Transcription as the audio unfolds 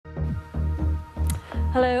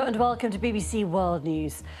Hello and welcome to BBC World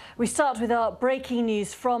News. We start with our breaking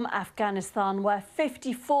news from Afghanistan, where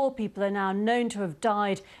 54 people are now known to have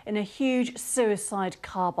died in a huge suicide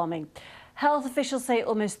car bombing. Health officials say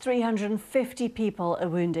almost 350 people are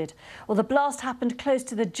wounded. Well, the blast happened close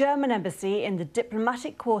to the German embassy in the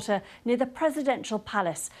diplomatic quarter near the presidential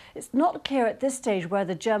palace. It's not clear at this stage where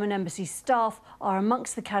the German embassy staff are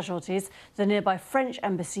amongst the casualties. The nearby French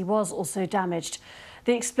embassy was also damaged.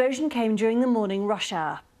 The explosion came during the morning rush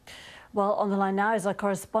hour. Well, on the line now is our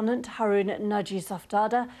correspondent, Haroon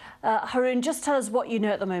Naji-Safdada. Haroon, just tell us what you know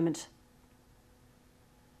at the moment.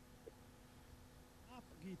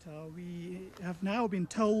 We have now been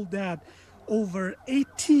told that over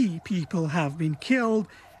 80 people have been killed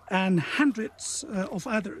and hundreds of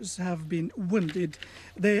others have been wounded.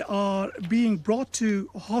 They are being brought to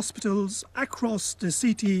hospitals across the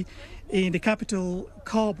city in the capital,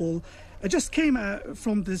 Kabul. I just came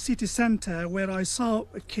from the city center where I saw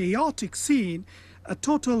a chaotic scene, a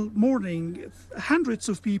total mourning. Hundreds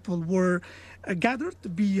of people were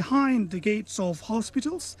gathered behind the gates of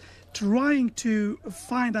hospitals, trying to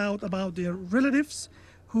find out about their relatives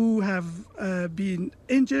who have been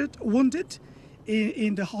injured, wounded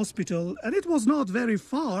in the hospital. And it was not very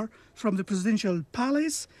far from the presidential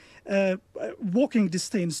palace, walking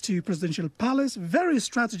distance to presidential palace, very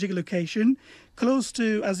strategic location, close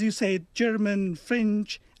to, as you said, German,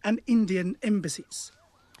 French and Indian embassies.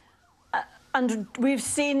 And we've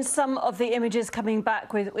seen some of the images coming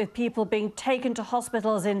back with people being taken to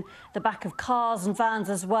hospitals in the back of cars and vans,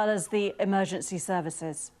 as well as the emergency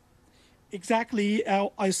services. Exactly.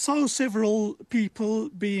 I saw several people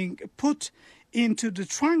being put into the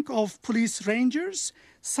trunk of police rangers,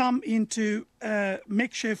 some into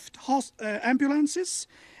makeshift ambulances,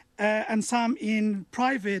 and some in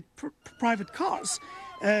private cars.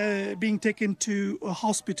 Being taken to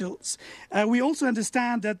hospitals. We also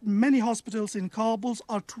understand that many hospitals in Kabul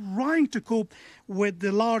are trying to cope with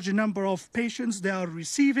the large number of patients they are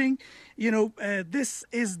receiving. This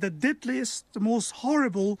is the deadliest, the most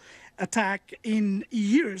horrible attack in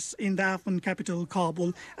years in the Afghan capital,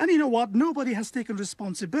 Kabul. And you know what? Nobody has taken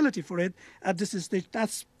responsibility for it at this stage.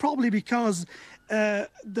 That's probably because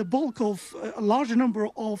the bulk of a large number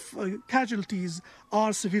of casualties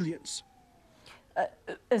are civilians.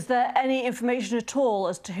 Is there any information at all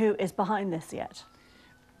as to who is behind this yet?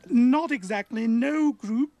 Not exactly. No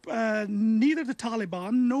group, neither the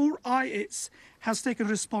Taliban nor IS, has taken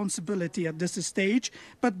responsibility at this stage.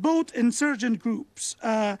 But both insurgent groups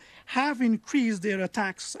have increased their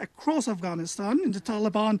attacks across Afghanistan, in the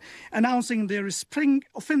Taliban announcing their spring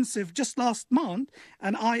offensive just last month.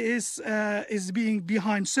 And IS is being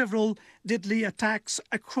behind several deadly attacks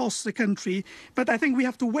across the country. But I think we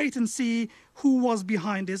have to wait and see who was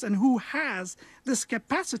behind this and who has this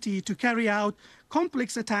capacity to carry out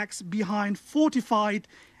complex attacks behind fortified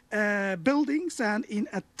buildings and in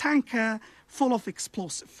a tanker full of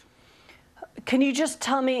explosive. Can you just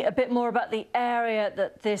tell me a bit more about the area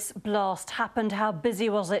that this blast happened? How busy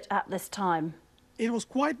was it at this time? It was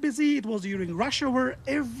quite busy. It was during rush hour.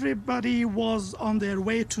 Everybody was on their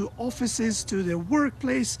way to offices, to their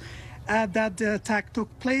workplace. That the attack took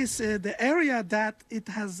place. The area that it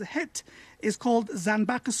has hit is called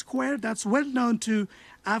Zanbaq Square. That's well known to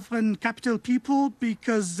Afghan capital people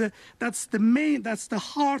because that's the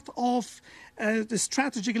heart of the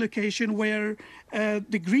strategic location where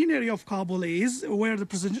the green area of Kabul is, where the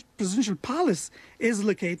presidential palace is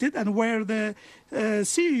located, and where the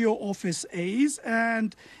CEO office is.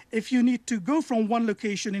 And if you need to go from one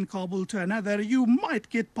location in Kabul to another, you might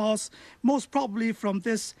get past, most probably from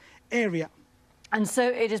this area. And so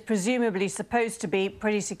it is presumably supposed to be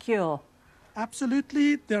pretty secure.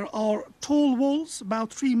 Absolutely. There are tall walls,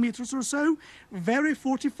 about 3 meters or so, very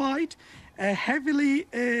fortified, heavily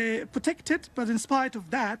protected. But in spite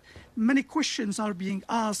of that, many questions are being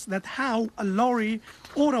asked that how a lorry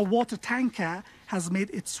or a water tanker has made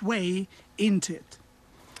its way into it.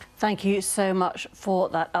 Thank you so much for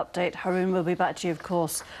that update. Haroon, we'll be back to you, of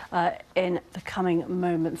course, in the coming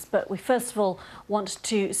moments. But we first of all want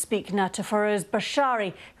to speak now to Feroz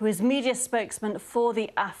Bashari, who is media spokesman for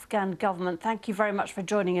the Afghan government. Thank you very much for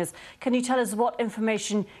joining us. Can you tell us what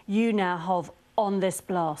information you now have on this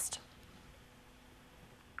blast?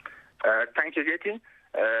 Thank you, Katie.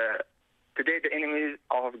 Today, the enemies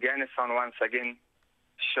of Afghanistan once again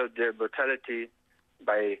showed their brutality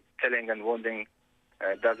by killing and wounding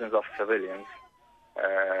dozens of civilians.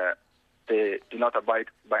 They do not abide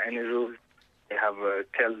by any rule. They have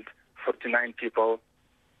killed 49 people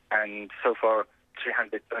and so far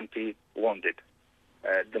 320 wounded.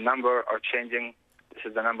 The number are changing. This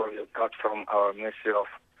is the number we got from our Ministry of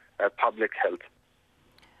Public Health.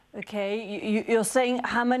 OK, you're saying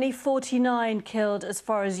how many? 49 killed, as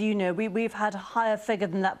far as you know. We've had a higher figure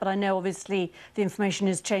than that, but I know obviously the information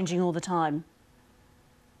is changing all the time.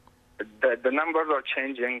 The numbers are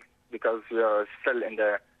changing because we are still in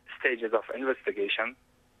the stages of investigation,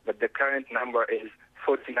 but the current number is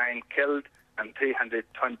 49 killed and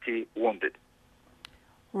 320 wounded.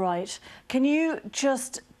 Right. Can you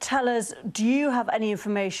just tell us, do you have any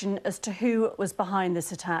information as to who was behind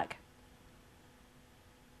this attack?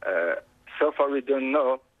 So far we don't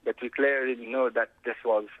know, but we clearly know that this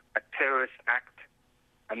was a terrorist act,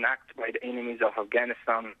 an act by the enemies of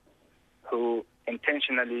Afghanistan who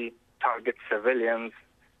intentionally target civilians.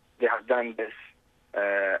 They have done this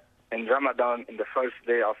in Ramadan, in the first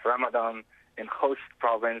day of Ramadan, in Host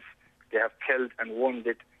province. They have killed and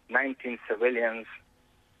wounded 19 civilians,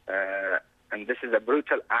 and this is a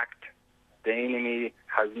brutal act. The enemy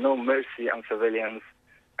has no mercy on civilians,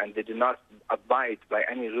 and they do not abide by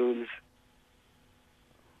any rules.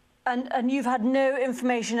 And you've had no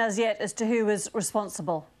information as yet as to who was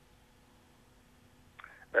responsible?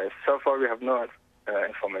 So far we have no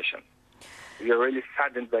information. We are really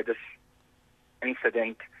saddened by this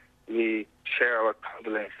incident. We share our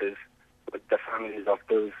condolences with the families of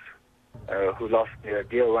those who lost their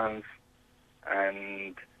dear ones,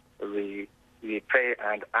 and we pray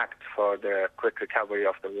and act for the quick recovery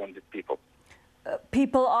of the wounded people.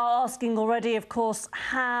 People are asking already, of course,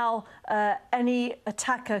 how any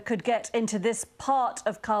attacker could get into this part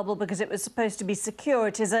of Kabul because it was supposed to be secure.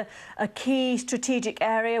 It is a key strategic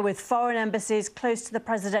area with foreign embassies close to the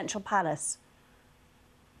presidential palace.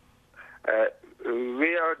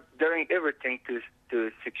 We are doing everything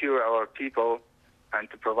to secure our people and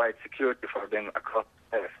to provide security for them across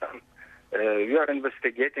Pakistan. We are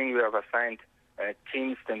investigating. We have assigned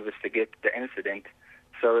teams to investigate the incident.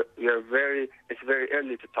 So it's very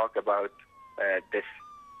early to talk about this.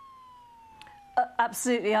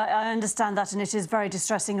 Absolutely, I understand that, and it is very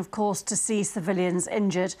distressing, of course, to see civilians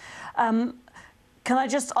injured. Can I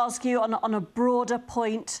just ask you on a broader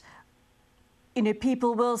point, you know,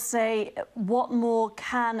 people will say, what more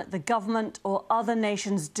can the government or other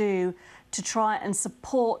nations do to try and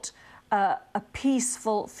support a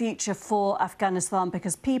peaceful future for Afghanistan?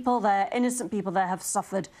 Because people there, innocent people there, have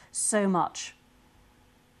suffered so much.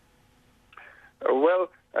 Well,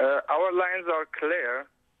 our lines are clear.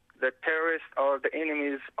 The terrorists are the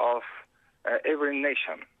enemies of every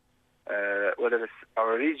nation, whether it's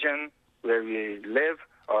our region where we live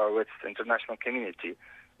or with the international community.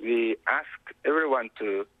 We ask everyone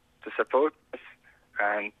to support us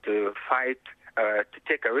and to fight, to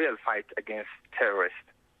take a real fight against terrorists.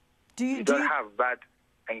 You don't have bad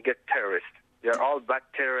and good terrorists. They're all bad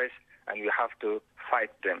terrorists, and you have to fight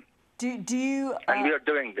them. And we are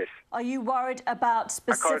doing this. Are you worried about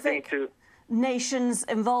specific nations'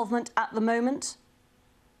 involvement at the moment?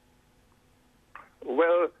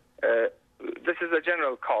 Well, this is a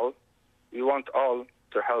general call. We want all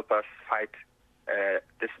to help us fight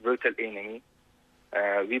this brutal enemy.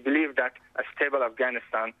 We believe that a stable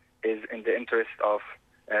Afghanistan is in the interest of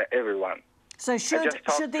everyone. So should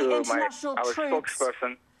the international our troops?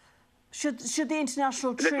 Spokesperson. Should the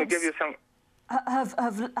international troops? Let me give you some.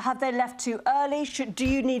 Have they left too early? Do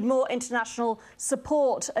you need more international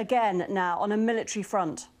support again now on a military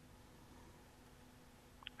front?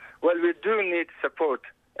 Well, we do need support,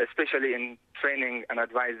 especially in training and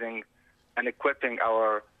advising and equipping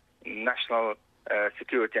our national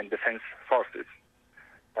security and defense forces.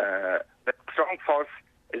 The strong force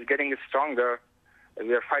is getting stronger.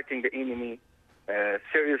 We are fighting the enemy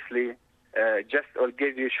seriously. I'll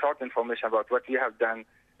give you short information about what we have done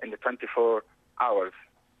in the 24 hours.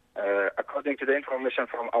 According to the information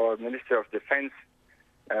from our Ministry of Defense,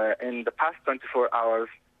 in the past 24 hours,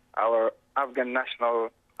 our Afghan National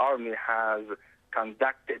Army has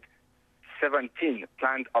conducted 17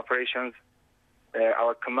 planned operations.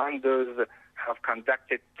 Our commandos have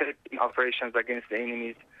conducted 13 operations against the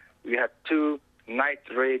enemies. We had 2 night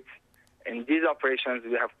raids. In these operations,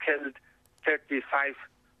 we have killed 35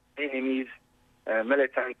 enemies,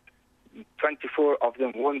 militants, 24 of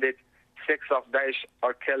them wounded, 6 of Daesh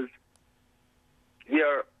are killed. We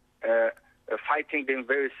are fighting them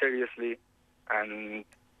very seriously, and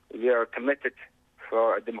we are committed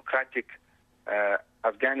for a democratic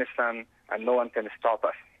Afghanistan, and no one can stop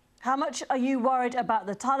us. How much are you worried about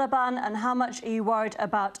the Taliban, and how much are you worried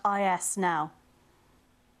about IS now?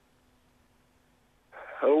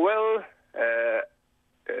 Well,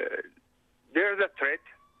 there's a threat,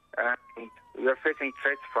 and we are facing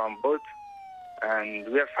threats from both, and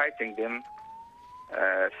we are fighting them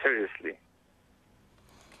seriously.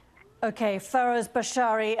 OK, Feroz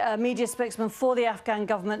Bashari, a media spokesman for the Afghan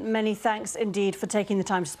government, many thanks indeed for taking the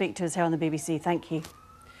time to speak to us here on the BBC. Thank you.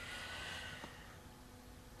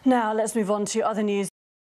 Now let's move on to other news.